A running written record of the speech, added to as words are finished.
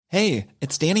Hey,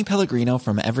 it's Danny Pellegrino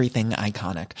from Everything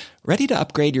Iconic. Ready to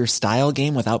upgrade your style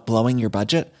game without blowing your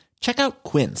budget? Check out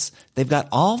Quince. They've got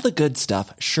all the good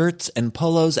stuff, shirts and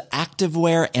polos,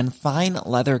 activewear, and fine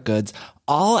leather goods,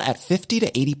 all at 50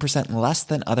 to 80% less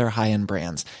than other high-end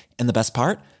brands. And the best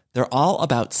part? They're all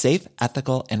about safe,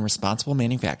 ethical, and responsible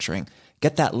manufacturing.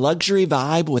 Get that luxury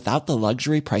vibe without the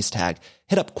luxury price tag.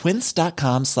 Hit up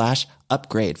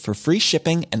quince.com/upgrade for free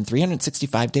shipping and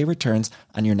 365-day returns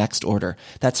on your next order.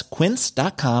 That's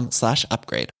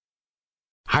quince.com/upgrade.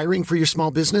 Hiring for your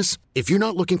small business? If you're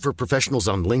not looking for professionals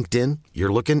on LinkedIn,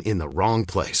 you're looking in the wrong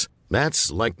place. That's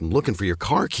like looking for your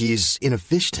car keys in a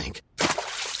fish tank.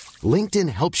 LinkedIn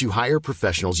helps you hire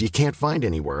professionals you can't find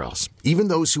anywhere else, even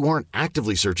those who aren't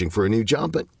actively searching for a new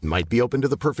job but might be open to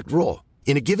the perfect role.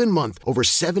 In a given month, over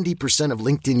 70% of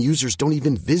LinkedIn users don't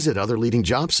even visit other leading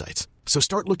job sites. So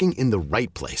start looking in the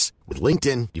right place. With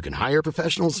LinkedIn, you can hire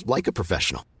professionals like a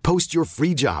professional. Post your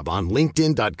free job on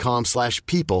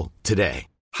linkedin.com/people today.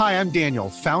 Hi, I'm Daniel,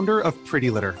 founder of Pretty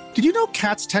Litter. Did you know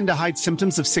cats tend to hide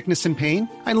symptoms of sickness and pain?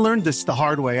 I learned this the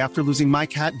hard way after losing my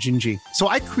cat, Gingy. So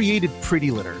I created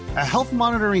Pretty Litter, a health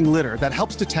monitoring litter that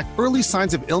helps detect early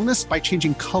signs of illness by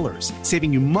changing colors,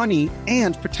 saving you money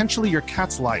and potentially your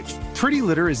cat's life. Pretty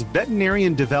Litter is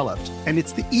veterinarian developed, and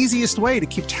it's the easiest way to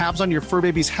keep tabs on your fur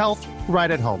baby's health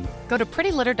right at home. Go to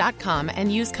prettylitter.com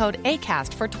and use code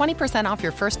ACAST for 20% off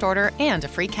your first order and a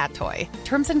free cat toy.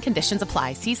 Terms and conditions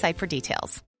apply. See site for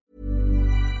details.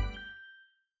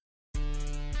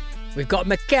 We've got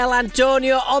Mikel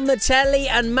Antonio on the telly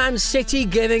and Man City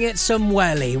giving it some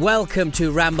welly. Welcome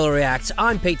to Ramble Reacts.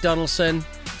 I'm Pete Donaldson.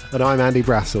 And I'm Andy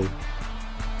Brassel.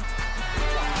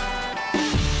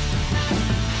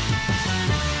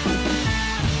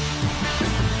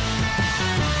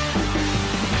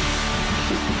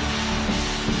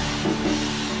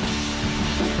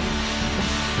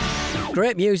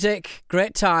 Great music,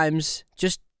 great times,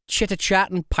 just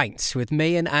chitter-chat and pints with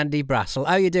me and Andy Brassel.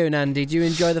 How you doing, Andy? Do you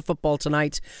enjoy the football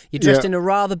tonight? You're dressed in a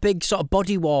rather big sort of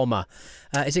body warmer.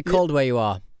 Is it cold where you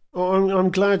are? Oh, I'm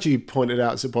glad you pointed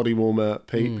out it's a body warmer,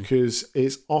 Pete, because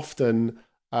it's often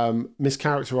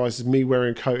mischaracterised as me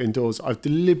wearing a coat indoors. I've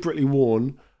deliberately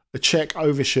worn a check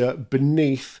overshirt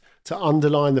beneath to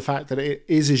underline the fact that it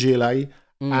is a gilet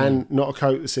and not a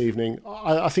coat this evening.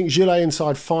 I think gilet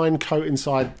inside, fine, coat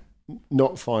inside,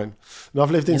 not fine. And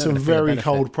I've lived in some very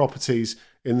cold properties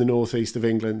in the northeast of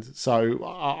England, so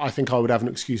I think I would have an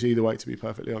excuse either way, to be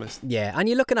perfectly honest. Yeah, and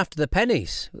you're looking after the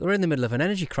pennies. We're in the middle of an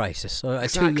energy crisis, or a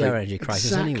 2-year energy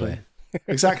crisis anyway.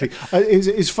 Exactly.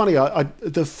 It's funny,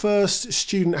 the first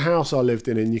student house I lived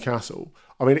in Newcastle,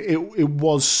 I mean, it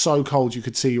was so cold you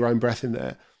could see your own breath in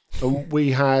there. And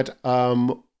we had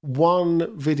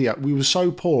one video. We were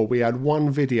so poor, we had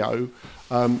one video,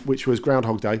 which was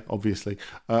Groundhog Day, obviously,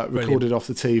 recorded off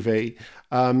the TV.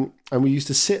 And we used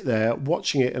to sit there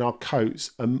watching it in our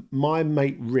coats. And my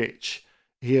mate Rich,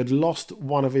 he had lost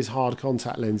one of his hard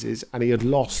contact lenses and he had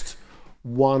lost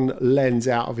one lens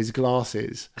out of his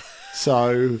glasses.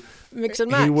 So mix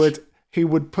and match. He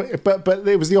would put, but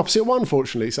it was the opposite one,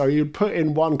 fortunately. So he would put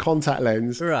in one contact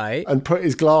lens, right, and put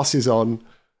his glasses on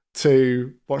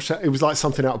to watch that. It was like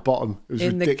something out of Bottom. It was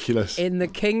ridiculous. In the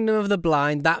kingdom of the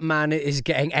blind, that man is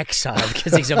getting exiled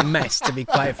because he's a mess, to be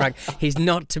quite frank. He's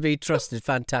not to be trusted.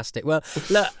 Fantastic. Well,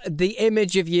 look, the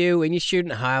image of you in your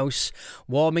student house,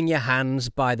 warming your hands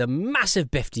by the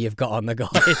massive bifty you've got on the go,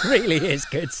 it really is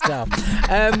good stuff.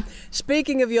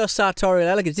 Speaking of your sartorial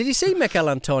elegance, did you see Mikel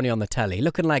Antonio on the telly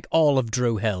looking like all of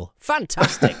Drew Hill?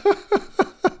 Fantastic.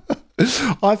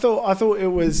 I thought it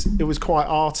was quite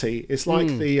arty. It's like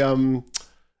is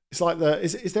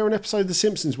there an episode of The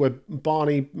Simpsons where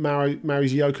Barney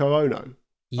marries Yoko Ono?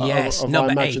 Yes,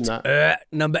 number 8.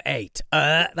 Number 8.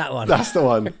 That one. That's the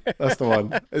one.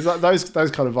 It's like those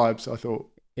kind of vibes, I thought.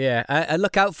 Yeah,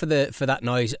 look out for that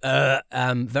noise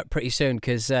pretty soon,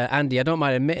 because Andy, I don't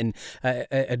mind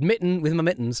admitting with my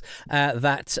mittens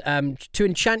that to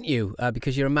enchant you,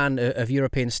 because you're a man of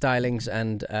European stylings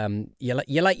and you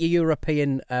like your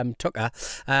European tucker.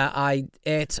 I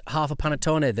ate half a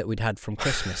panettone that we'd had from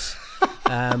Christmas,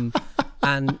 and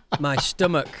my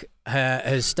stomach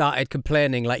has started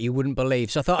complaining like you wouldn't believe.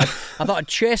 So I thought I'd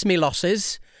chase me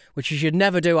losses, which you should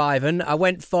never do, Ivan. I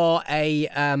went for a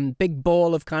big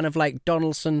bowl of kind of like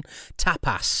Donaldson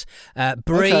tapas.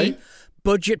 Brie,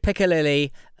 budget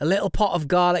piccalilli, a little pot of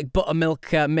garlic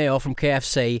buttermilk mayo from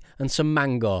KFC, and some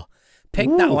mango. Pick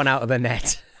that one out of the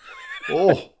net.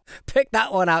 Oh. Pick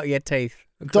that one out of your teeth.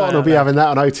 Don will be having that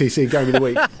on OTC Game of the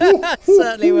Week.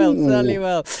 Certainly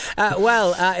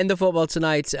will. In the football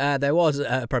tonight, there was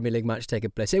a Premier League match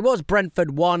taking place. It was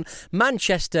Brentford 1,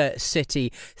 Manchester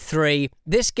City 3.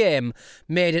 This game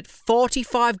made it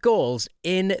 45 goals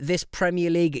in this Premier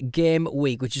League game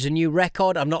week, which is a new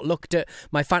record. I've not looked at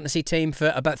my fantasy team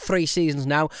for about 3 seasons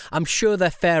now. I'm sure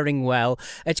they're faring well.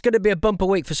 It's going to be a bumper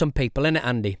week for some people, isn't it,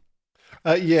 Andy?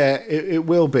 It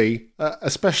will be,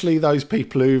 especially those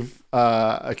people who've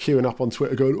are queuing up on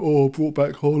Twitter going, I brought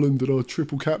back Haaland and I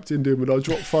triple captained him and I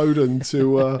dropped Foden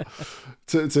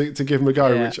to give him a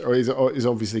go, which is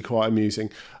obviously quite amusing.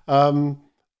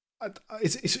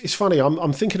 It's funny.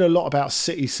 I'm thinking a lot about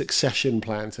City's succession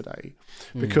plan today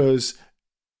because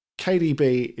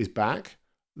KDB is back,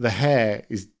 the hair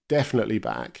is definitely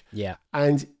back,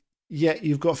 and yet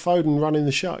you've got Foden running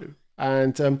the show,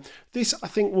 and this I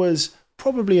think was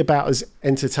probably about as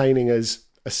entertaining as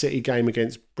a City game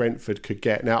against Brentford could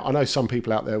get. Now, I know some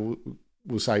people out there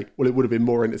will say, well, it would have been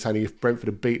more entertaining if Brentford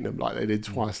had beaten them like they did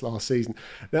twice last season.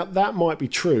 Now, that might be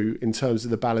true in terms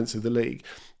of the balance of the league,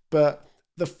 but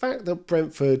the fact that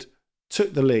Brentford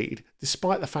took the lead,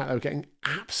 despite the fact they were getting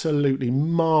absolutely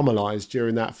marmalised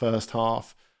during that first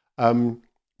half,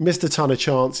 missed a ton of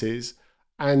chances,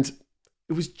 and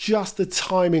it was just the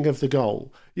timing of the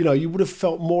goal. You know, you would have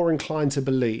felt more inclined to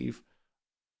believe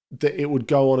that it would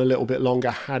go on a little bit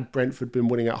longer had Brentford been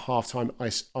winning at half-time, I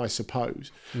suppose.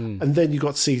 And then you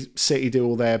got to see City do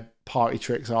all their party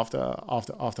tricks after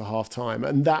half-time,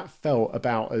 and that felt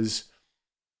about as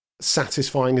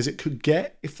satisfying as it could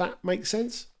get, if that makes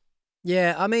sense.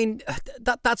 Yeah, I mean,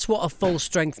 that's what a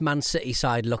full-strength Man City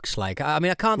side looks like. I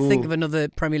mean, I can't think of another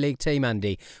Premier League team,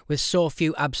 Andy, with so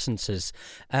few absences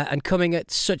and coming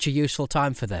at such a useful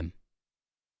time for them.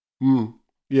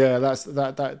 Yeah,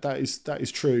 that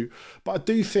is true. But I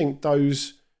do think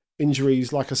those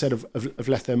injuries, like I said, have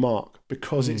left their mark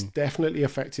because it's definitely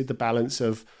affected the balance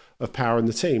of power in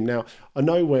the team. Now, I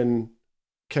know when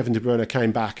Kevin De Bruyne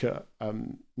came back at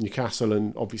Newcastle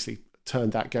and obviously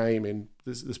turned that game in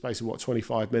the space of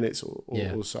 25 minutes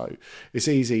or so, it's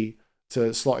easy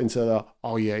to slot into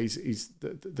he's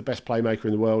the best playmaker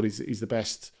in the world, he's the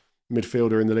best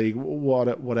midfielder in the league,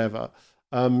 whatever.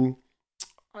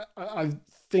 I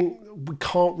think we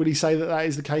can't really say that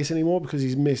is the case anymore because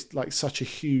he's missed like such a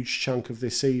huge chunk of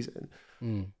this season.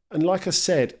 And like I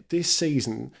said, this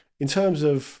season, in terms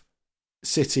of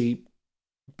City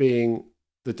being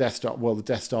the Death Star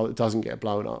that doesn't get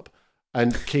blown up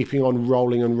and keeping on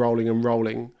rolling and rolling and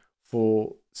rolling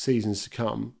for seasons to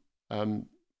come,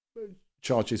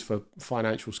 charges for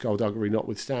financial skullduggery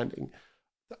notwithstanding,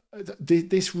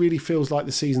 this really feels like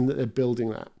the season that they're building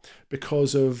that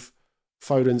because of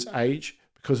Foden's age,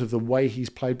 because of the way he's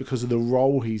played, because of the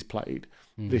role he's played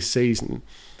this season.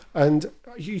 And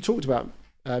you talked about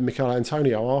Mikel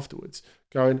Antonio afterwards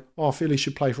going, I feel he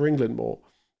should play for England more.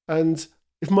 And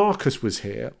if Marcus was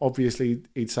here, obviously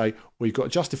he'd say, well, you've got to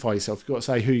justify yourself. You've got to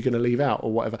say who you're going to leave out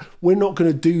or whatever. We're not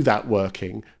going to do that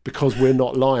working because we're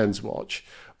not Lions Watch.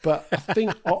 But I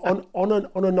think on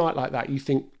a night like that, you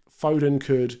think Foden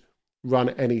could run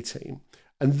any team.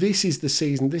 And this is the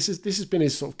season. This has been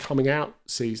his sort of coming out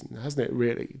season, hasn't it?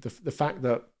 Really, the fact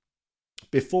that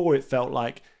before it felt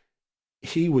like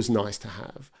he was nice to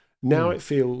have, now it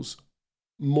feels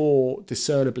more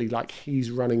discernibly like he's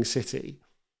running City,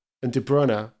 and De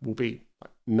Bruyne will be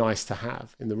nice to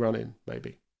have in the run-in,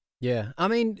 maybe. Yeah, I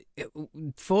mean,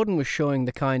 Foden was showing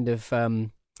the kind of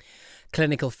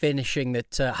clinical finishing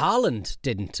that Haaland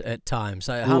didn't at times.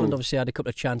 Haaland obviously had a couple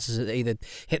of chances that either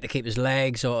hit the keeper's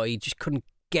legs or he just couldn't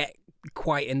get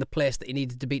quite in the place that he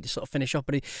needed to be to sort of finish off.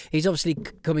 But he's obviously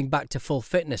coming back to full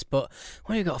fitness. But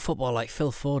when you've got a footballer like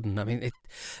Phil Foden, I mean,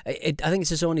 I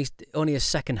think it's only his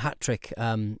second hat trick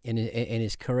in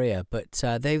his career. But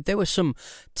there were some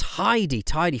tidy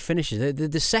finishes.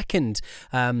 The second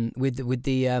with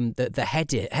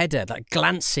the header, like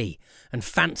glancy and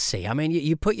fancy. I mean,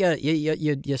 you put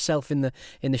yourself in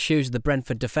the shoes of the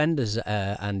Brentford defenders,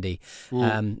 Andy,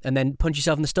 and then punch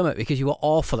yourself in the stomach because you were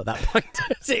awful at that point.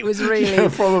 It was really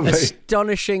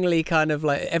astonishingly kind of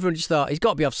like everyone just thought he's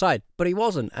got to be offside, but he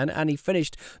wasn't, and he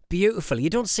finished beautifully. You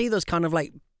don't see those kind of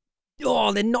like,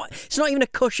 they're not. It's not even a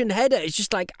cushioned header. It's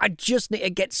just like I just need to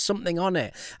get something on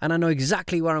it, and I know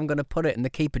exactly where I'm going to put it, and the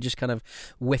keeper just kind of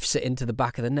whiffs it into the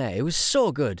back of the net. It was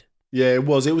so good. Yeah, it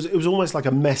was. It was almost like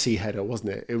a Messi header, wasn't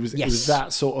it? It was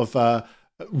that sort of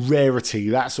rarity,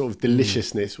 that sort of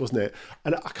deliciousness, wasn't it?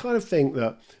 And I kind of think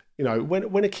that, you know,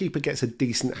 when a keeper gets a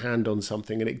decent hand on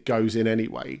something and it goes in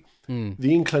anyway,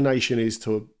 the inclination is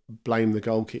to blame the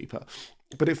goalkeeper.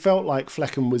 But it felt like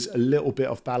Flecken was a little bit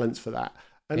off balance for that.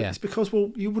 And it's because,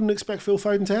 well, you wouldn't expect Phil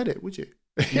Foden to head it, would you?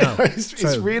 No,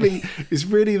 it's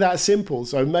really that simple.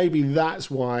 So maybe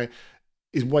that's why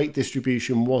his weight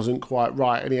distribution wasn't quite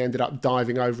right, and he ended up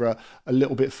diving over a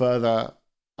little bit further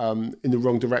in the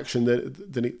wrong direction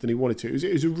than he wanted to.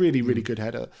 It was a really, really good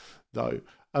header, though.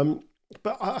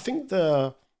 But I think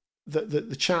the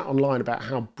chat online about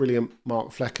how brilliant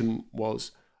Mark Flecken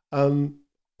was,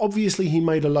 obviously he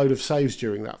made a load of saves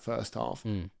during that first half,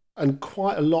 and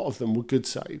quite a lot of them were good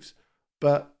saves.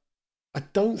 But I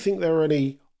don't think there are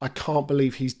any, I can't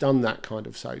believe he's done that kind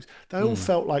of saves. They all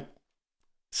felt like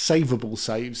savable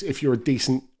saves if you're a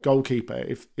decent goalkeeper,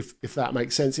 if that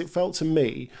makes sense. It felt to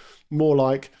me more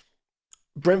like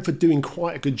Brentford doing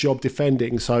quite a good job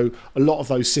defending, so a lot of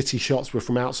those City shots were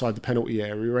from outside the penalty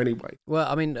area anyway. Well,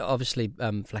 I mean, obviously,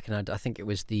 Flecken had, I think it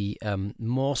was the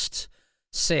most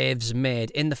saves made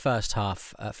in the first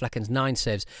half. Flecken's 9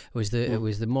 saves it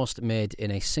was the most made in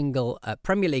a single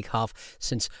Premier League half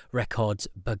since records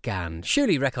began.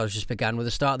 Surely records just began with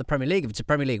the start of the Premier League. If it's a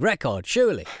Premier League record,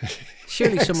 surely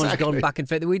someone's gone back and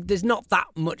there's not that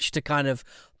much to kind of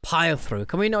pile through.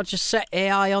 Can we not just set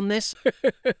AI on this?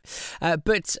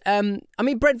 But I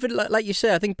mean, Brentford, like you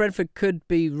say, I think Brentford could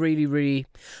be really, really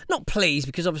not pleased,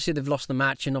 because obviously they've lost the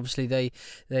match, and obviously they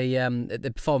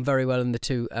performed very well in the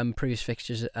 2 previous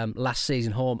fixtures last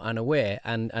season, home and away,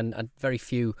 and very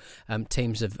few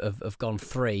teams have gone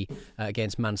 3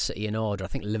 against Man City in order. I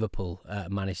think Liverpool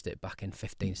managed it back in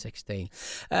 15-16,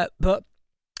 but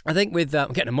I think with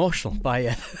I'm getting emotional by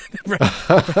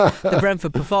the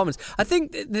Brentford performance. I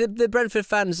think the Brentford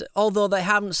fans, although they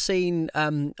haven't seen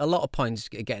a lot of points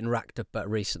getting racked up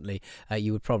recently,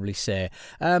 you would probably say,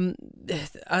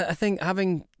 I think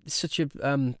having such a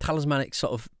talismanic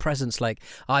sort of presence like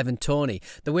Ivan Toney,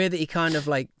 the way that he kind of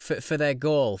like for their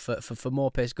goal, for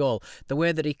Maupay's goal, the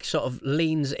way that he sort of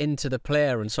leans into the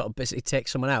player and sort of basically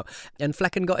takes someone out, and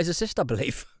Flecken got his assist, I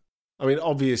believe. I mean,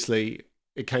 obviously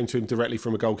it came to him directly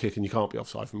from a goal kick, and you can't be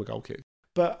offside from a goal kick.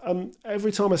 But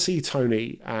every time I see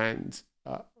Toney and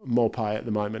Maupay at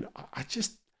the moment, I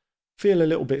just feel a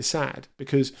little bit sad,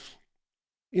 because,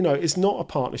 you know, it's not a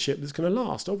partnership that's going to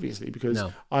last, obviously, because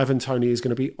Ivan Toney is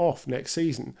going to be off next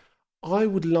season. I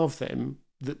would love them,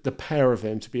 the pair of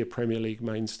them, to be a Premier League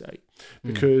mainstay,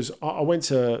 because I went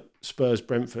to Spurs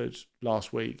Brentford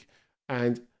last week,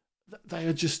 and they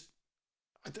are just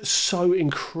so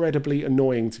incredibly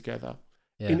annoying together.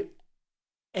 In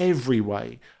every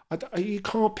way. You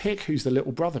can't pick who's the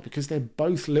little brother, because they're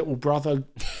both little brother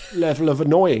level of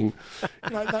annoying. You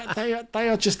know, they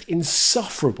are just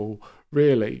insufferable,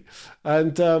 really.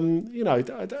 And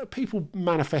people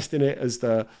manifesting it as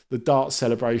the dart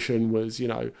celebration was,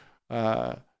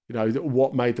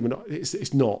 what made them.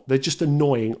 It's not. They're just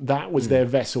annoying. That was their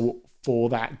vessel for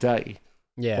that day.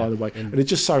 Yeah. By the way, and it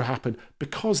just so happened,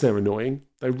 because they're annoying,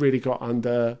 they really got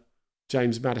under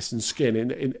James Maddison's skin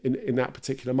in that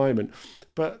particular moment.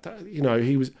 But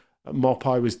he was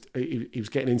Maupay was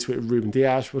getting into it with Ruben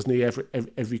Dias, wasn't he?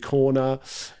 Every corner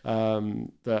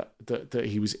that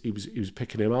he was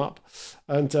picking him up,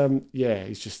 and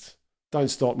he's just, don't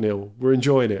stop, Neil. We're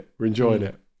enjoying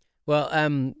it.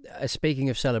 Well, speaking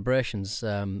of celebrations,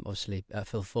 obviously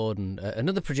Phil Foden,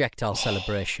 another projectile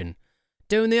celebration.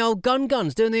 Doing the old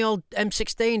guns, doing the old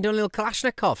M16, doing the old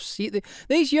Kalashnikovs.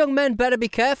 These young men better be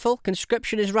careful.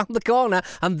 Conscription is round the corner,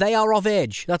 and they are of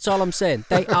age. That's all I'm saying.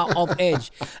 They are of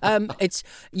age. I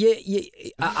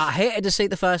hated to see it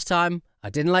the first time. I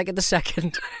didn't like it the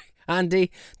second.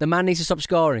 Andy, the man needs to stop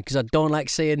scoring, because I don't like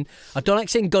seeing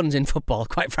guns in football,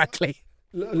 quite frankly.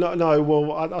 No.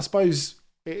 Well, I suppose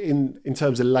in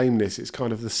terms of lameness, it's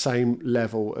kind of the same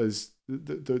level as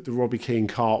the Robbie Keane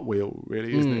cartwheel,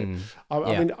 really, isn't it?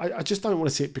 I mean, I just don't want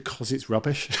to see it because it's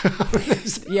rubbish. I'm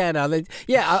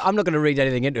not going to read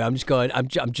anything into it.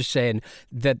 I'm just saying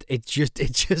that it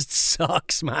just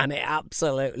sucks, man. It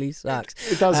absolutely sucks.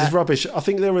 It does. It's rubbish. I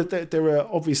think there are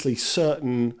obviously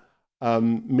certain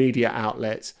media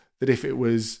outlets that, if it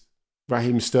was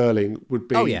Raheem Sterling, would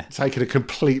be taking a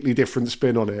completely different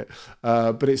spin on it.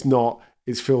 But it's not.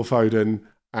 It's Phil Foden,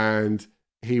 and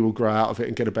he will grow out of it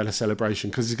and get a better celebration,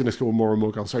 because he's going to score more and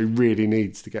more goals. So he really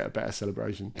needs to get a better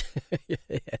celebration.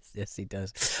 Yes, he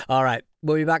does. All right,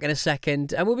 we'll be back in a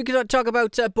second, and we'll be going to talk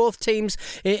about both teams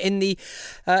in the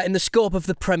scope of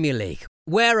the Premier League.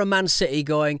 Where are Man City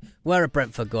going? Where are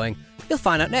Brentford going? You'll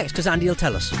find out next, because Andy will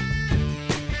tell us.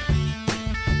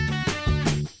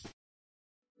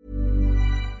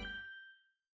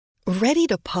 Ready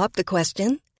to pop the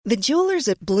question? The jewelers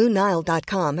at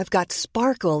BlueNile.com have got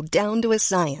sparkle down to a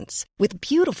science with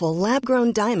beautiful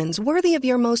lab-grown diamonds worthy of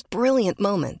your most brilliant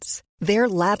moments. Their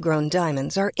lab-grown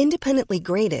diamonds are independently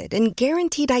graded and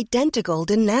guaranteed identical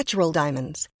to natural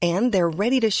diamonds, and they're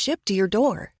ready to ship to your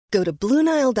door. Go to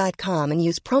BlueNile.com and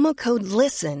use promo code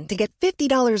LISTEN to get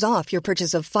 $50 off your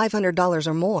purchase of $500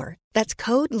 or more. That's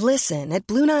code LISTEN at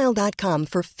BlueNile.com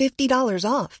for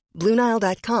 $50 off.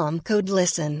 BlueNile.com, code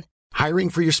LISTEN. Hiring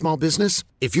for your small business?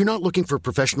 If you're not looking for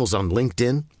professionals on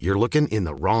LinkedIn, you're looking in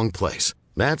the wrong place.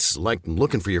 That's like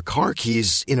looking for your car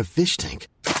keys in a fish tank.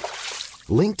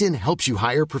 LinkedIn helps you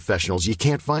hire professionals you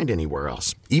can't find anywhere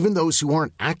else, even those who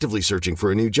aren't actively searching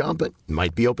for a new job but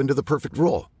might be open to the perfect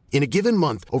role. In a given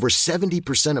month, over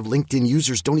 70% of LinkedIn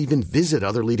users don't even visit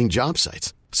other leading job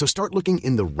sites. So start looking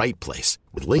in the right place.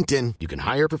 With LinkedIn, you can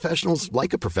hire professionals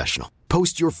like a professional.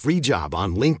 Post your free job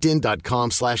on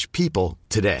linkedin.com/people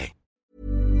today.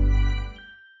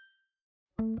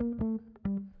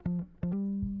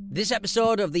 This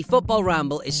episode of the Football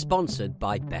Ramble is sponsored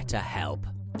by BetterHelp.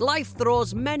 Life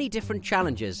throws many different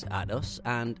challenges at us,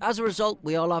 and as a result,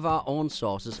 we all have our own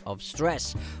sources of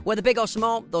stress. Whether big or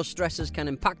small, those stresses can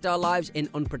impact our lives in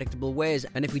unpredictable ways,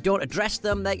 and if we don't address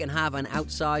them, they can have an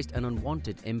outsized and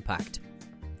unwanted impact.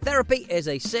 Therapy is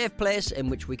a safe place in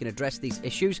which we can address these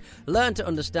issues, learn to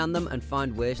understand them, and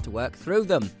find ways to work through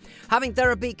them. Having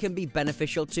therapy can be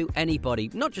beneficial to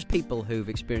anybody, not just people who've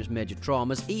experienced major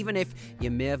traumas, even if you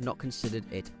may have not considered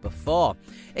it before.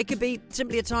 It could be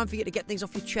simply a time for you to get things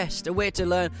off your chest, a way to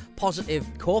learn positive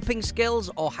coping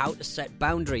skills or how to set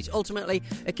boundaries. Ultimately,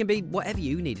 it can be whatever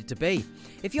you need it to be.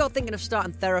 If you're thinking of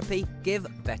starting therapy, give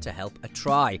BetterHelp a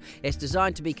try. It's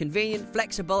designed to be convenient,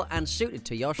 flexible, and suited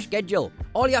to your schedule.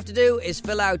 All you have to do is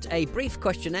fill out a brief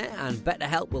questionnaire and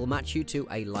BetterHelp will match you to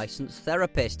a licensed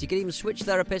therapist. You can even switch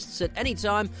therapists at any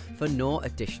time for no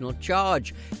additional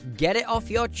charge. Get it off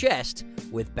your chest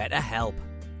with BetterHelp.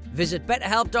 Visit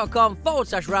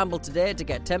betterhelp.com/ramble today to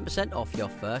get 10% off your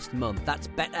first month. That's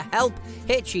BetterHelp,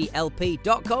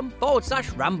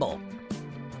 HELP.com/ramble.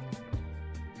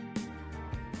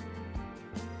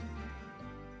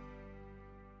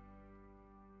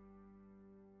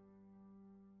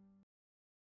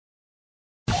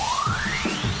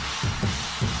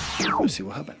 We'll see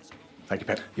what happens. Thank you,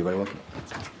 Pep. You're very welcome.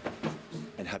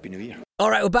 And Happy New Year.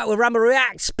 All right, we're back with Ramble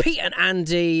Reacts. Pete and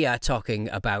Andy talking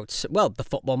about, well, the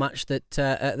football match that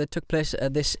took place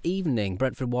this evening.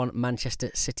 Brentford 1,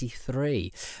 Manchester City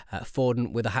 3.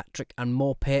 Foden with a hat-trick and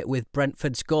Maupay with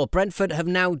Brentford's goal. Brentford have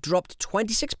now dropped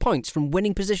 26 points from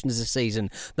winning positions this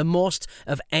season, the most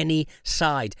of any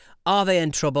side. Are they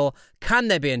in trouble? Can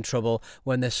they be in trouble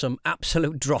when there's some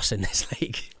absolute dross in this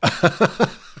league?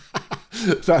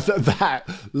 That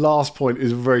last point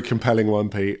is a very compelling one,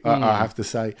 Pete, I have to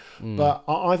say. But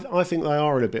I think they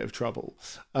are in a bit of trouble.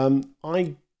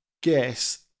 I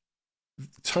guess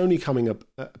Tony coming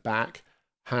back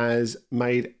has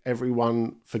made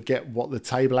everyone forget what the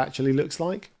table actually looks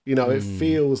like. You know, it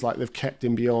feels like they've kept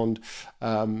him beyond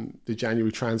the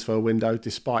January transfer window,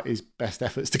 despite his best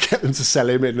efforts to get them to sell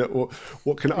him in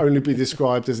what can only be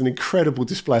described as an incredible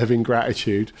display of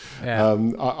ingratitude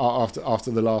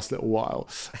after the last little while.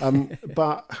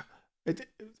 But it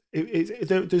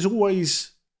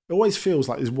always feels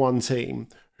like there's one team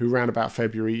who round about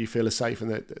February you feel are safe, and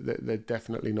they're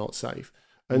definitely not safe.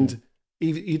 And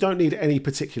you don't need any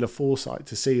particular foresight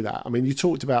to see that. I mean, you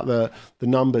talked about the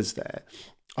numbers there.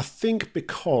 I think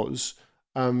because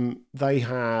they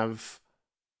have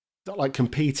like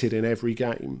competed in every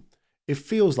game, it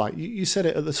feels like you said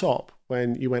it at the top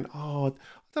when you went, I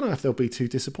don't know if they'll be too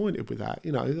disappointed with that.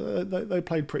 You know, they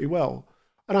played pretty well.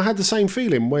 And I had the same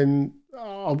feeling when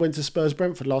I went to Spurs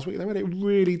Brentford last week. They made it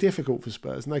really difficult for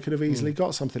Spurs, and they could have easily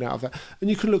got something out of that. And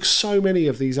you can look so many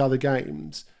of these other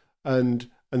games and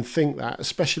think that,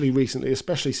 especially recently,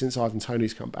 especially since Ivan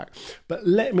Toney's come back. But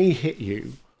let me hit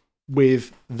you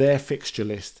with their fixture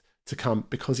list to come,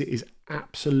 because it is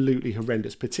absolutely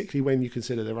horrendous, particularly when you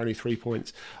consider they're only 3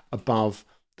 points above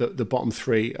the bottom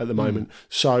three at the moment.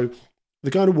 So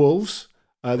they're going to Wolves,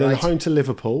 they're home to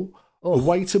Liverpool,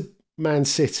 away to Man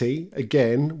City,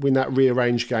 again, win that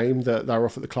rearranged game that they're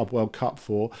off at the Club World Cup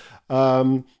for.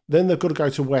 Then they've got to go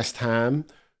to West Ham,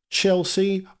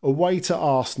 Chelsea, away to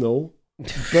Arsenal,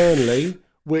 Burnley,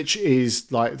 which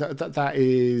is like that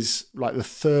is like the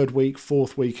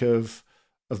fourth week of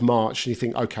March, and you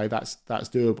think, okay, that's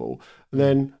doable. And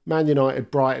then Man United,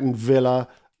 Brighton, Villa.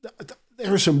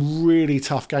 There are some really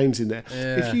tough games in there.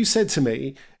 Yeah. If you said to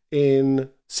me in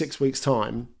 6 weeks'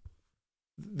 time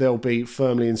they'll be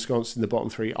firmly ensconced in the bottom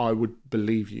three, I would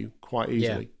believe you quite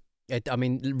easily.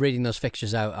 Reading those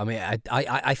fixtures out,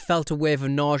 I felt a wave of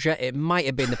nausea. It might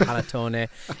have been the panettone.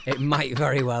 It might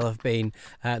very well have been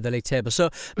the league table. So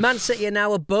Man City are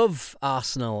now above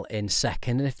Arsenal in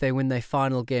second, and if they win their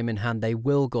final game in hand, they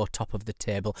will go top of the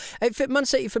table. Man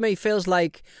City, for me, feels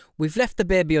like we've left the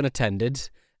baby unattended,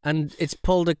 and it's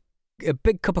pulled a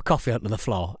big cup of coffee onto the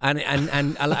floor, and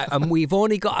we've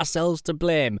only got ourselves to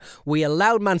blame. We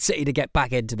allowed Man City to get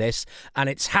back into this, and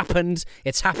it's happened.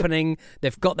 It's happening.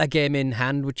 They've got their game in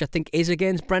hand, which I think is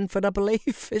against Brentford, I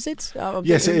believe. Is it?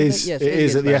 Yes, it is. Yes, it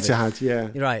is at the Etihad. Yeah,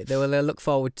 you're right. They will look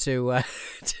forward to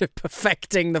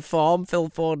perfecting the form. Phil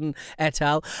Foden et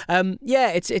al.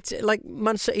 It's like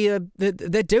Man City.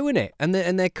 They're doing it, and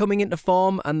they're coming into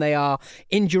form, and they are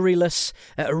injuryless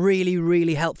at a really,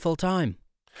 really helpful time.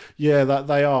 Yeah, that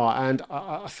they are. And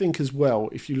I think as well,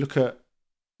 if you look at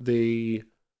the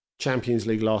Champions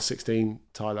League last 16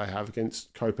 tie they have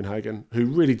against Copenhagen, who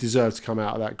really deserved to come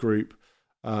out of that group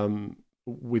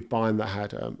with Bayern that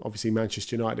had obviously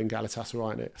Manchester United and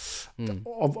Galatasaray in it.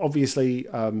 Obviously,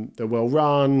 they're well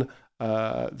run. They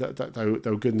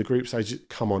were good in the group stage.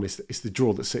 Come on, it's the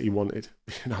draw that City wanted.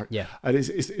 Yeah. And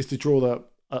it's the draw that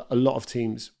a lot of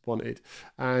teams wanted.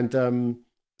 And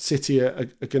City are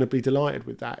going to be delighted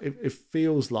with that. It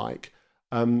feels like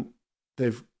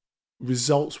they've,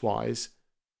 results-wise,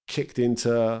 kicked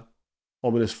into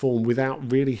ominous form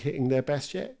without really hitting their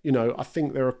best yet. I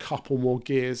think there are a couple more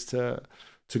gears to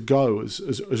go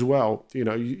as well.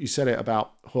 You said it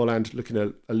about Haaland looking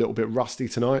a little bit rusty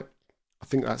tonight. I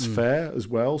think that's fair as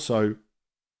well. So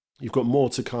you've got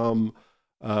more to come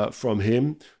from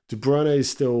him. De Bruyne is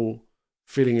still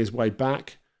feeling his way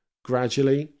back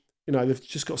gradually. They've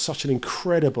just got such an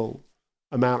incredible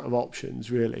amount of options,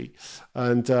 really.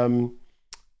 And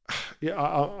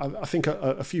I think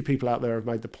a few people out there have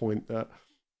made the point that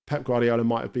Pep Guardiola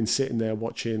might have been sitting there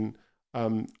watching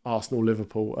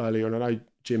Arsenal-Liverpool earlier. And I know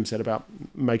Jim said about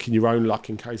making your own luck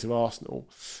in case of Arsenal.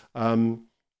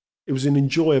 It was an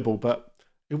enjoyable, but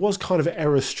it was kind of an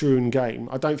error-strewn game.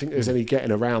 I don't think there's any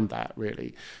getting around that,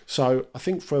 really. So I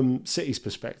think from City's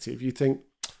perspective, you think,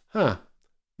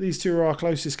 these two are our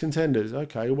closest contenders.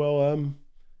 Okay, well,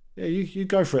 you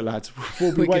go for it, lads.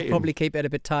 We'll be waiting. We could probably keep it a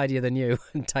bit tidier than you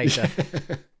and tighter.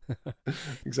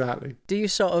 Exactly. Do you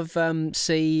sort of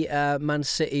see Man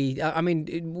City? I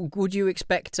mean, would you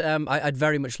expect? I'd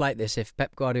very much like this if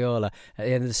Pep Guardiola at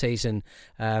the end of the season,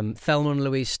 Thelma and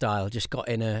Louise style, just got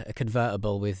in a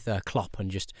convertible with Klopp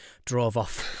and just drove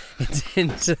off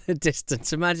into the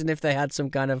distance. Imagine if they had some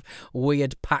kind of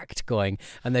weird pact going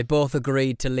and they both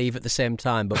agreed to leave at the same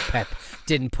time, but Pep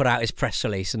didn't put out his press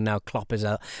release, and now Klopp is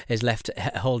left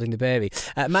holding the baby.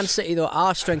 Man City, though,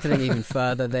 are strengthening even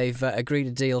further. They've agreed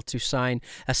a deal to sign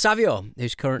Savio,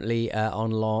 who's currently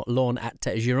on loan at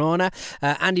Girona.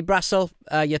 Andy Brassel,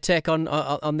 your take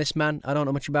on this man? I don't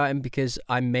know much about him because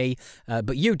I'm me,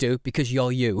 but you do because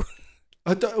you're you.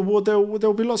 Well,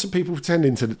 there'll be lots of people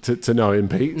pretending to know him,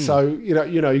 Pete. So you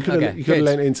could have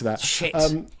lent into that. Shit.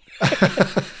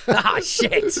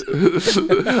 Shit.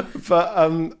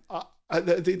 But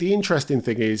the interesting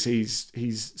thing is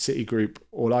he's City Group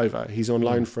all over. He's on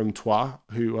loan from Troyes,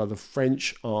 who are the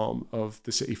French arm of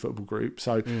the City Football Group.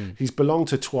 So he's belonged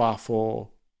to Troyes for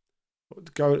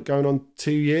going on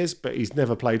 2 years, but he's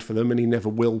never played for them, and he never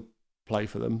will play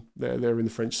for them. They're in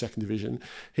the French second division.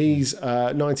 He's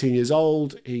 19 years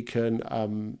old. He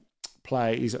can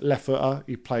play. He's a left footer.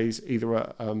 He plays either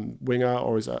a winger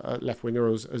or as a left winger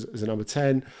or as a number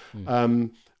 10.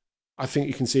 I think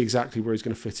you can see exactly where he's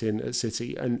going to fit in at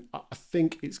City. And I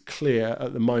think it's clear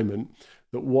at the moment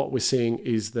that what we're seeing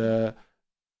is the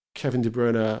Kevin De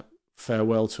Bruyne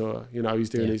farewell tour. He's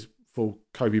doing his full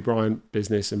Kobe Bryant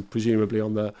business, and presumably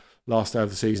on the last day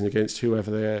of the season against whoever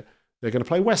they're going to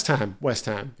play. West Ham.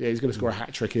 Yeah, he's going to score a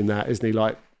hat-trick in that, isn't he?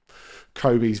 Like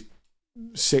Kobe's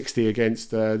 60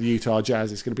 against the Utah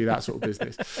Jazz. It's going to be that sort of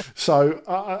business. So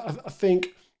I think...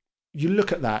 You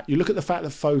look at that. You look at the fact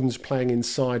that Foden's playing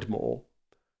inside more.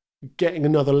 Getting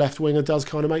another left winger does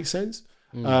kind of make sense.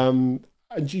 And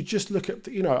you just look at,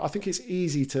 I think it's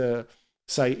easy to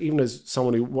say, even as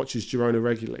someone who watches Girona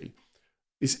regularly,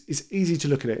 it's easy to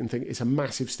look at it and think it's a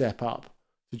massive step up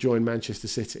to join Manchester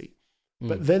City.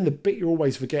 But then the bit you're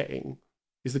always forgetting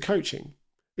is the coaching.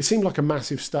 It seemed like a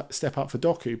massive step up for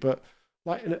Doku, but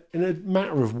like in a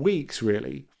matter of weeks,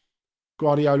 really,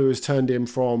 Guardiola has turned him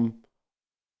from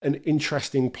an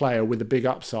interesting player with a big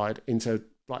upside into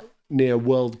like near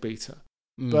world beater.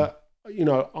 But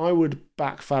I would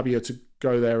back Fabio to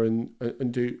go there and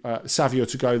do Savio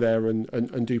to go there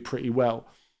and do pretty well.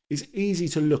 It's easy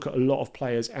to look at a lot of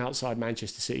players outside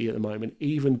Manchester City at the moment,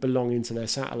 even belonging to their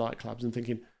satellite clubs, and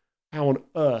thinking, how on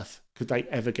earth could they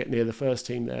ever get near the first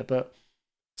team there? But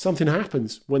something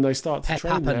happens when they start to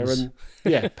train there, and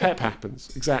pep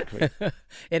happens. Exactly.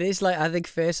 It is like, I think,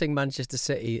 facing Manchester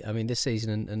City, I mean, this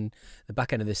season and the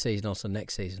back end of this season, also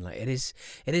next season, like it is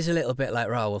a little bit like,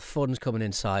 right, well, Foden's coming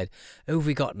inside. Who have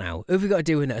we got now? Who have we got to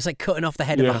do with it? It's like cutting off the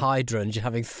head of a hydra and just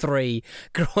having 3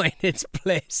 grow in its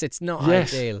place. It's not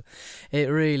ideal. It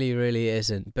really, really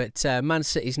isn't. But Man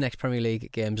City's next Premier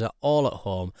League games are all at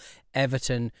home.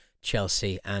 Everton,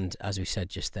 Chelsea, and as we said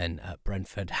just then,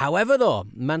 Brentford. However, though,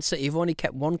 Man City have only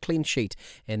kept 1 clean sheet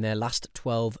in their last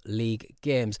 12 league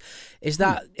games. Is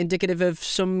that indicative of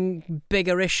some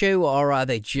bigger issue, or are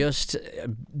they just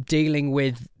dealing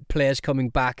with players coming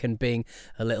back and being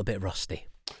a little bit rusty?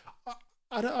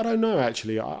 I don't know,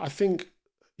 actually. I think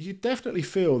you definitely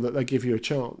feel that they give you a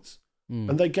chance.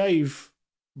 And they gave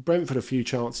Brentford a few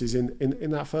chances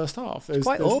in that first half. It's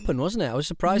quite open, wasn't it? I was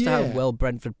surprised at how well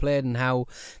Brentford played and how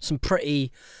some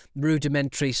pretty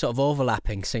rudimentary sort of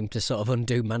overlapping seemed to sort of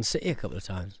undo Man City a couple of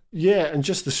times. Yeah, and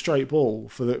just the straight ball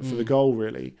for the goal,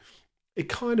 really. It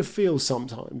kind of feels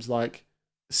sometimes like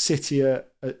City are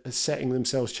setting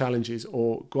themselves challenges,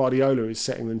 or Guardiola is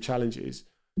setting them challenges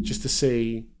just to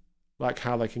see like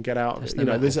how they can get out of it. You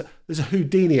know, there's a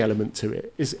Houdini element to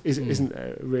it, isn't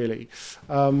there, really?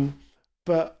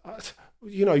 But,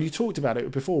 you know, you talked about it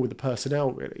before with the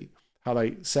personnel, really, how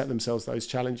they set themselves those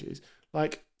challenges.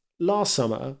 Like, last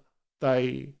summer,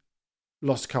 they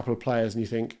lost a couple of players, and you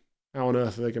think, how on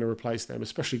earth are they going to replace them?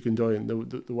 Especially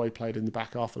Gundogan, the way he played in the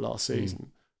back half of last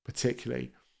season,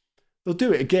 particularly. They'll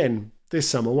do it again this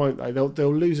summer, won't they? They'll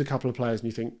lose a couple of players, and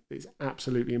you think it's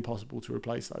absolutely impossible to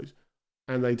replace those.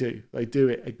 And they do. They do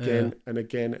it again and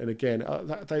again and again.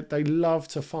 They love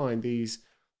to find these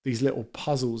little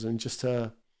puzzles and just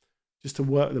to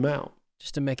work them out,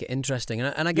 just to make it interesting.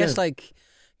 And I guess like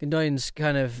Gundogan's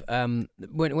kind of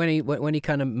when he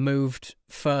kind of moved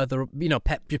further, you know,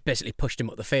 Pep just basically pushed him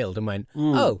up the field and went,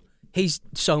 oh, he's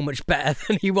so much better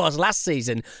than he was last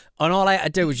season, and all I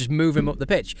had to do was just move him up the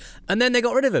pitch, and then they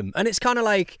got rid of him. And it's kind of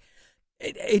like,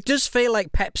 it does feel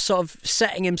like Pep's sort of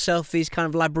setting himself these kind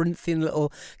of labyrinthian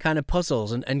little kind of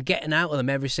puzzles and getting out of them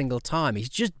every single time. He's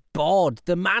just bored.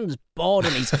 The man's bored,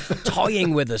 and he's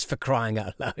toying with us, for crying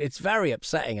out loud. It's very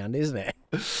upsetting, and isn't it?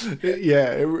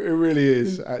 Yeah, it really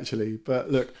is, actually. But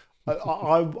look, I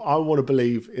want to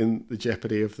believe in the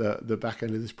jeopardy of the back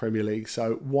end of this Premier League.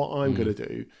 So what I'm going to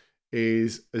do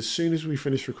is, as soon as we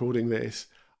finish recording this,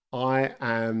 I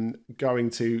am going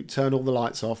to turn all the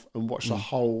lights off and watch the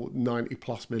whole 90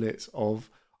 plus minutes of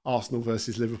Arsenal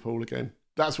versus Liverpool again.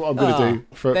 That's what I'm going to do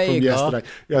from yesterday.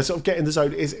 Yeah, sort of get in the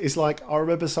zone. It's like, I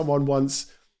remember someone once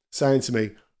saying to me,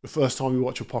 the first time you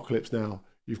watch Apocalypse Now,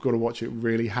 you've got to watch it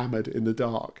really hammered in the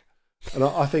dark. And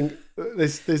I think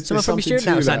there's someone from your something student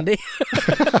to house, Andy.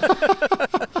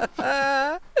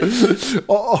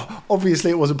 Obviously,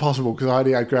 it wasn't possible because I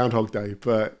only had Groundhog Day.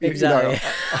 But exactly.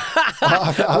 You know,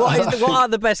 what are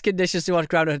the best conditions to watch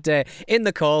Groundhog Day? In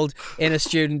the cold, in a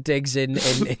student digs in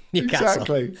Newcastle.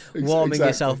 Exactly. Warming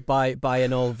yourself by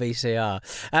an old VCR.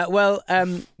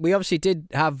 We obviously did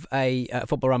have a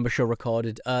Football Ramble show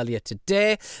recorded earlier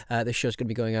today. This show's going to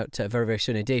be going out very, very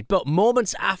soon indeed. But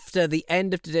moments after the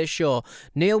end of today's show,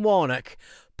 Neil Warnock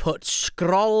put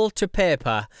pen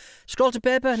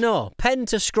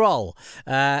to scroll,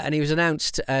 and he was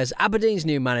announced as Aberdeen's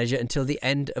new manager until the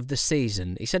end of the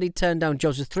season. He said he'd turned down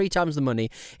jobs with 3 times the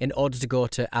money in order to go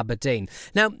to Aberdeen.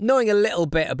 Now, knowing a little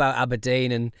bit about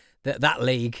Aberdeen and that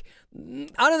league,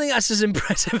 I don't think that's as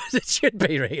impressive as it should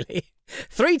be, really.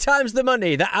 3 times the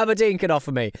money that Aberdeen can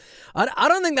offer me. I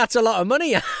don't think that's a lot of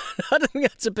money. I don't think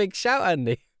that's a big shout,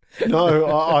 Andy. No,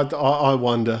 I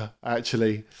wonder,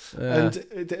 actually. And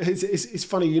it's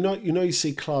funny, you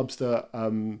see clubs that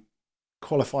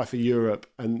qualify for Europe,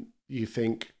 and you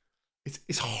think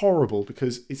it's horrible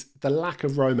because it's the lack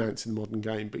of romance in the modern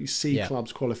game. But you see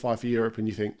clubs qualify for Europe, and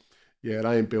you think, they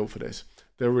ain't built for this.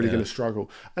 They're really going to struggle.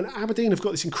 And Aberdeen have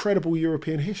got this incredible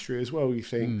European history as well. You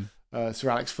think Sir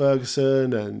Alex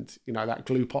Ferguson, and that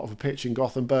glue pot of a pitch in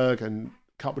Gothenburg, and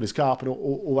Cup Winners' Cup, and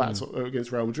all that sort of,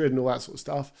 against Real Madrid and all that sort of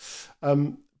stuff.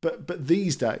 But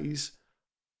these days,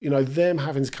 them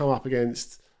having to come up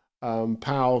against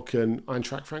PAOK and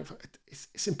Eintracht Frankfurt,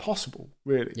 it's impossible,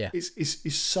 really. Yeah.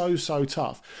 It's so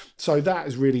tough. So that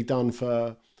is really done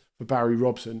for Barry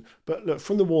Robson. But look,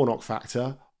 from the Warnock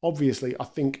factor, obviously, I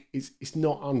think it's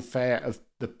not unfair of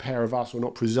the pair of us, or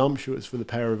not presumptuous for the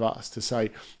pair of us, to say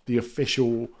the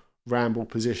official Ramble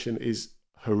position is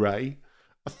hooray.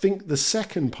 I think the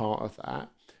second part of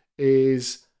that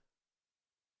is,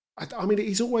 I mean,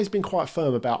 he's always been quite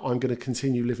firm about, I'm going to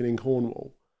continue living in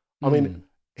Cornwall. I mean,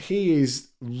 he is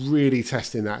really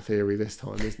testing that theory this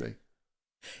time, isn't he?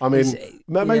 I mean,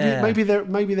 maybe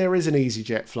there is an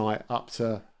EasyJet flight up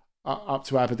to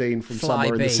Aberdeen from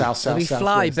somewhere in the south. It'll be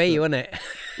Flybe, won't it?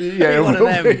 Yeah, it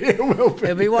will be.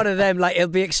 It'll be one of them. Like, it'll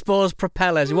be exposed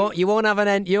propellers. You won't have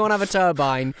a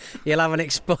turbine. You'll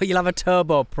have a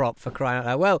turbo prop, for crying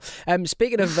out loud. Well,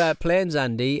 speaking of planes,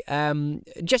 Andy,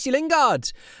 Jesse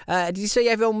Lingard. Did you see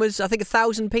everyone was? I think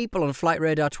 1,000 people on Flight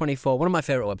Radar 24. One of my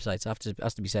favourite websites.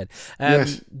 Has to be said.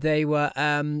 Yes. They were.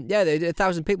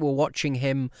 1,000 people were watching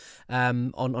him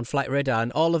on Flight Radar,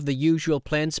 and all of the usual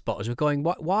plane spotters were going,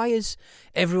 "Why is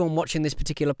everyone watching this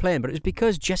particular plane?" But it was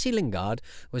because Jesse Lingard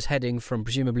was heading from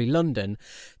presumably London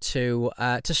to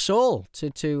Seoul,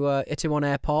 to Itaewon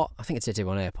Airport. I think it's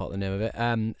Itaewon Airport, the name of it.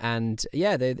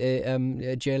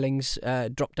 J-Lings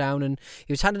dropped down, and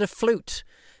he was handed a flute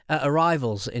at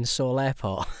arrivals in Seoul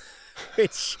Airport.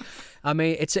 Which, I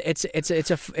mean, it's.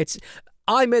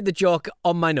 I made the joke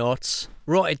on my notes,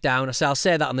 wrote it down. I said, I'll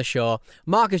say that on the show.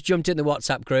 Marcus jumped in the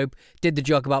WhatsApp group, did the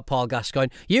joke about Paul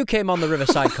Gascoigne. You came on the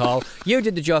Riverside call. You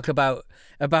did the joke about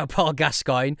Paul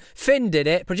Gascoigne. Finn did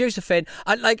it. Producer Finn.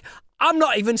 I'm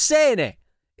not even saying it.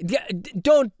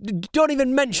 Don't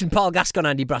even mention Paul Gascoigne,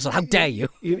 Andy Brassel. How dare you?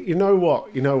 You know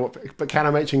what? But can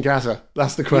I mention Gaza?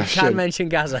 That's the question. You can mention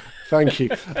Gaza. Thank you.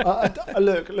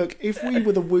 Look. If we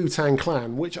were the Wu-Tang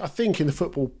Clan, which I think in the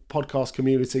football podcast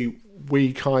community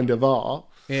we kind of are.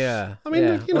 Yeah. I mean,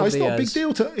 it's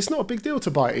not a big deal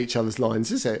to bite each other's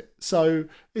lines, is it? So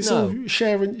it's all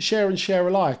share and share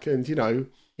alike, and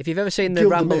If you've ever seen the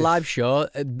Ramble live show,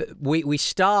 we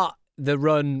start the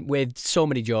run with so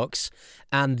many jokes,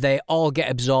 and they all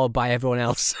get absorbed by everyone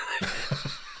else.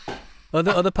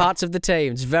 other parts of the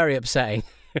team. It's very upsetting.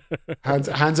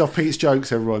 Hands off Pete's jokes,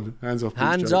 everyone. Hands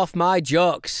off my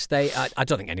jokes. I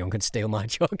don't think anyone can steal my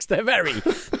jokes. They're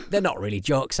not really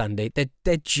jokes, Andy.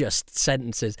 They're just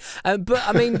sentences. But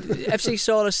I mean, FC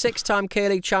Seoul are 6-time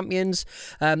K-League champions,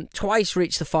 twice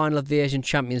reached the final of the Asian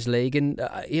Champions League, and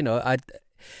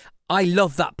I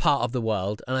love that part of the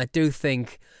world, and I do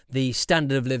think the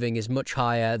standard of living is much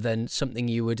higher than something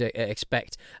you would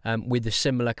expect with a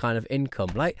similar kind of income.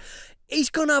 Like, he's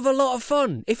going to have a lot of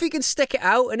fun. If he can stick it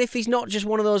out, and if he's not just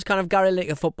one of those kind of Gary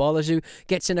Lineker footballers who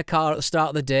gets in a car at the start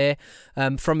of the day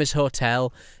from his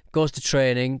hotel, goes to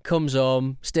training, comes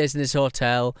home, stays in his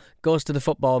hotel, goes to the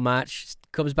football match,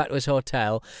 comes back to his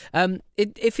hotel.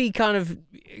 If he kind of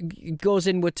goes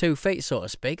in with 2 feet, so to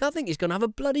speak, I think he's going to have a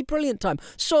bloody brilliant time.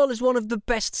 Seoul is one of the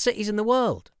best cities in the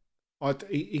world.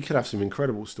 He could have some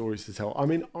incredible stories to tell. I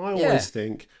mean, I always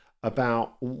think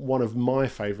about one of my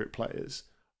favourite players,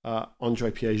 Andre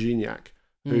Pierre Gignac,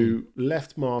 who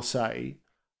left Marseille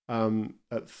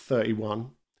at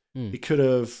 31. He could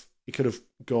have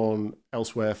gone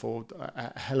elsewhere for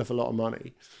a hell of a lot of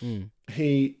money.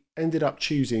 He ended up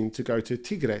choosing to go to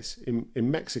Tigres in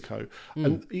Mexico.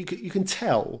 And you can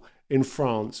tell in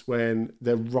France when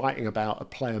they're writing about a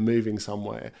player moving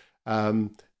somewhere,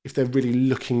 if they're really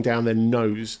looking down their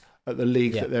nose at the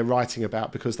league that they're writing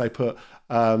about, because they put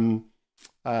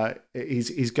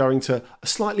he's going to a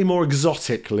slightly more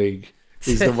exotic league,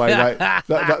 is the way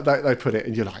they put it.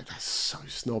 And you're like, that's so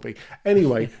snobby.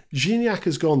 Anyway, Gignac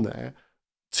has gone there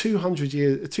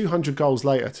 200 goals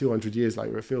later, 200 years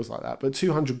later, it feels like that, but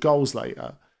 200 goals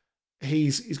later,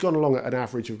 he's gone along at an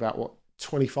average of about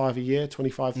 25 a year,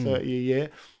 30 a year,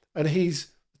 and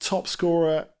he's top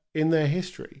scorer in their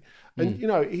history. And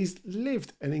he's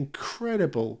lived an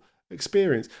incredible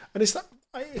experience. And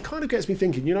it kind of gets me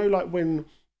thinking, like when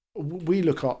we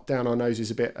look up down our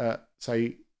noses a bit at,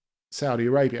 say, Saudi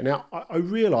Arabia. Now, I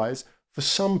realise for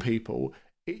some people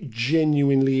it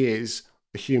genuinely is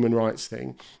a human rights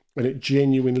thing, and it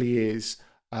genuinely is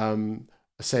a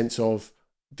sense of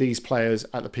these players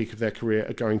at the peak of their career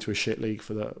are going to a shit league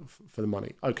for the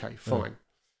money. Okay, fine.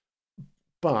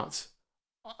 But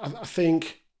I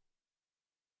think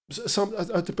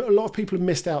a lot of people have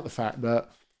missed out the fact that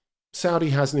Saudi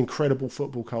has an incredible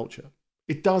football culture.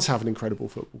 It does have an incredible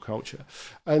football culture.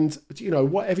 And,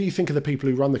 whatever you think of the people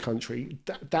who run the country,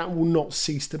 that will not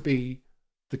cease to be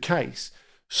the case.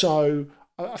 So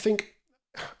I think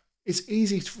it's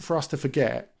easy for us to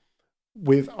forget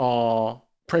with our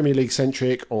Premier League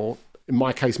centric, or in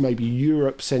my case, maybe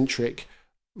Europe centric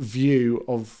view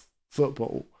of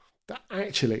football, that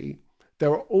actually there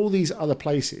are all these other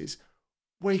places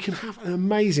where you can have an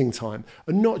amazing time,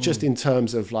 and not just in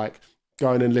terms of like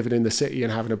going and living in the city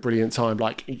and having a brilliant time,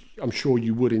 like I'm sure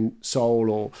you would in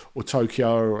Seoul or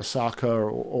Tokyo or Osaka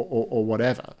or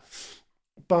whatever.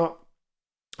 But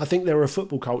I think there are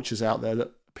football cultures out there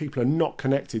that people are not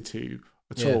connected to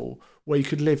at all, where you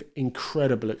could live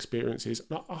incredible experiences.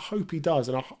 And I hope he does,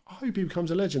 and I hope he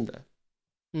becomes a legend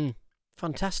there.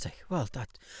 Fantastic. Well, I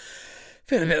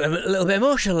feel a little bit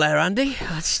emotional there, Andy.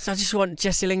 I just want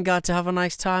Jesse Lingard to have a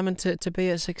nice time and to be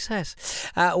a success.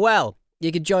 Well,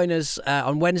 you can join us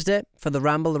on Wednesday for the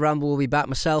Ramble. The Ramble will be back.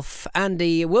 Myself,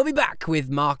 Andy, will be back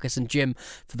with Marcus and Jim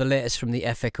for the latest from the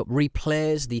FA Cup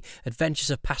replays, the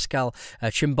adventures of Pascal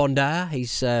Chimbonda.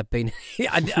 He's been,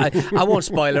 I won't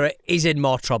spoiler it, he's in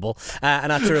more trouble.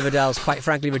 And Arturo Vidal's, quite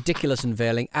frankly, ridiculous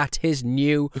unveiling at his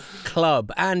new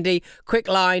club. Andy, quick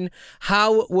line,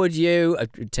 how would you,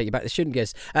 take you back to the student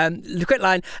guest, quick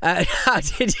line,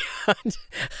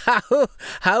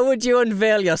 how would you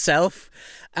unveil yourself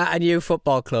at a new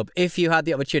football club if you had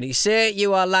the opportunity? Say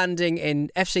you are landing in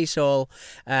FC Seoul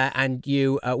and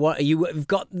you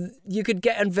could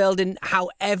get unveiled in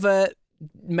however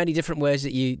many different ways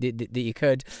that you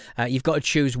could. You've got to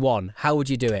choose one. How would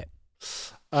you do it?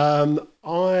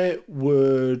 I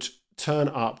would turn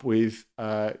up with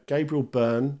Gabriel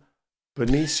Byrne,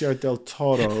 Benicio del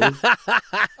Toro,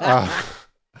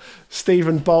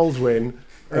 Stephen Baldwin,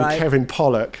 and Kevin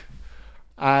Pollock.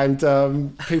 And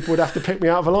people would have to pick me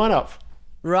out of a lineup.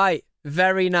 Right,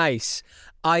 very nice.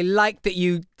 I like that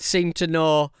you seem to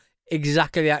know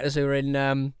exactly the actors who are in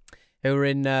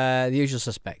The Usual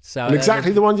Suspects. So and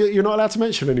exactly the one you're not allowed to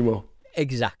mention anymore.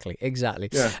 Exactly.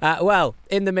 Yeah. Well,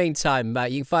 in the meantime,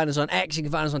 you can find us on X, you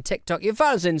can find us on TikTok, you can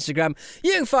find us on Instagram,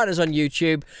 you can find us on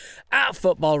YouTube at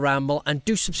Football Ramble, and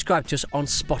do subscribe to us on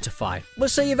Spotify. We'll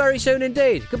see you very soon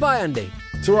indeed. Goodbye, Andy.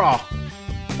 Ta-ra.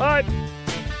 Bye.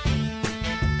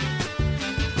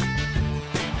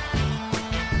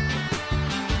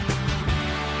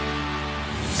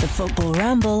 The Football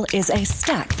Ramble is a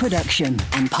Stack production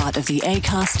and part of the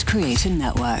Acast Creator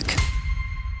Network.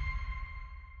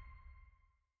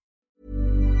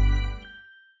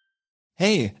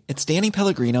 Hey, it's Danny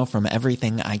Pellegrino from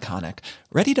Everything Iconic.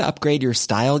 Ready to upgrade your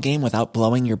style game without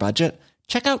blowing your budget?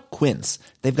 Check out Quince.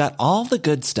 They've got all the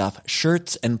good stuff,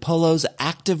 shirts and polos,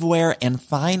 activewear, and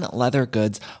fine leather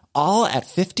goods, all at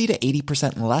 50 to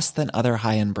 80% less than other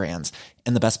high-end brands.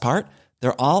 And the best part?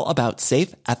 They're all about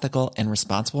safe, ethical, and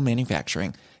responsible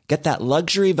manufacturing. Get that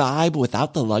luxury vibe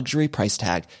without the luxury price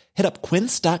tag. Hit up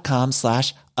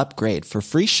quince.com/upgrade for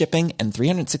free shipping and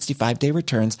 365-day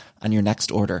returns on your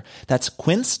next order. That's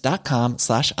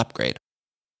quince.com/upgrade.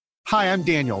 Hi, I'm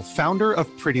Daniel, founder of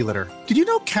Pretty Litter. Did you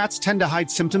know cats tend to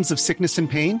hide symptoms of sickness and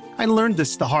pain? I learned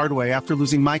this the hard way after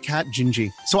losing my cat,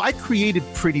 Gingy. So I created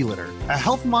Pretty Litter, a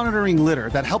health monitoring litter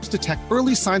that helps detect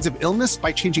early signs of illness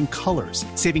by changing colors,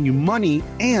 saving you money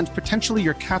and potentially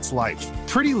your cat's life.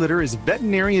 Pretty Litter is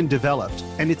veterinarian developed,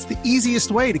 and it's the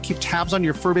easiest way to keep tabs on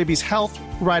your fur baby's health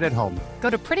right at home. Go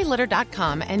to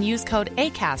prettylitter.com and use code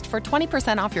ACAST for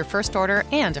 20% off your first order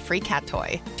and a free cat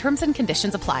toy. Terms and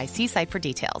conditions apply. See site for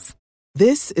details.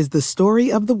 This is the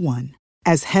story of the one.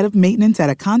 As head of maintenance at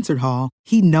a concert hall,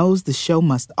 he knows the show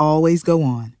must always go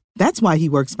on. That's why he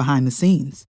works behind the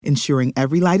scenes, ensuring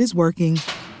every light is working,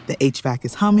 the HVAC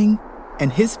is humming,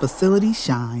 and his facility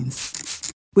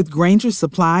shines. With Grainger's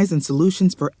supplies and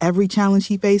solutions for every challenge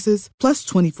he faces, plus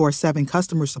 24/7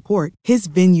 customer support, his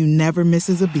venue never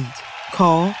misses a beat.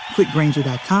 Call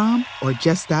quickgrainger.com or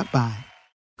just stop by.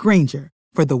 Grainger,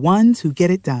 for the ones who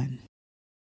get it done.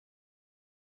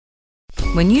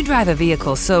 When you drive a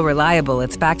vehicle so reliable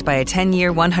it's backed by a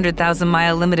 10-year,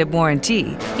 100,000-mile limited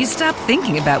warranty, you stop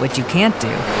thinking about what you can't do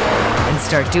and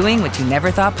start doing what you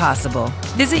never thought possible.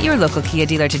 Visit your local Kia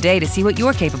dealer today to see what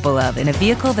you're capable of in a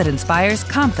vehicle that inspires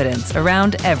confidence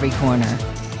around every corner.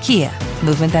 Kia,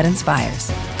 movement that inspires.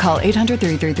 Call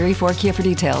 800-333-4KIA for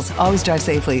details. Always drive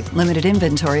safely. Limited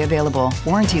inventory available.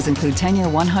 Warranties include 10-year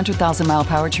 100,000-mile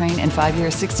powertrain and 5-year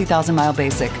 60,000-mile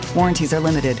basic. Warranties are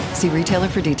limited. See retailer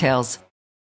for details.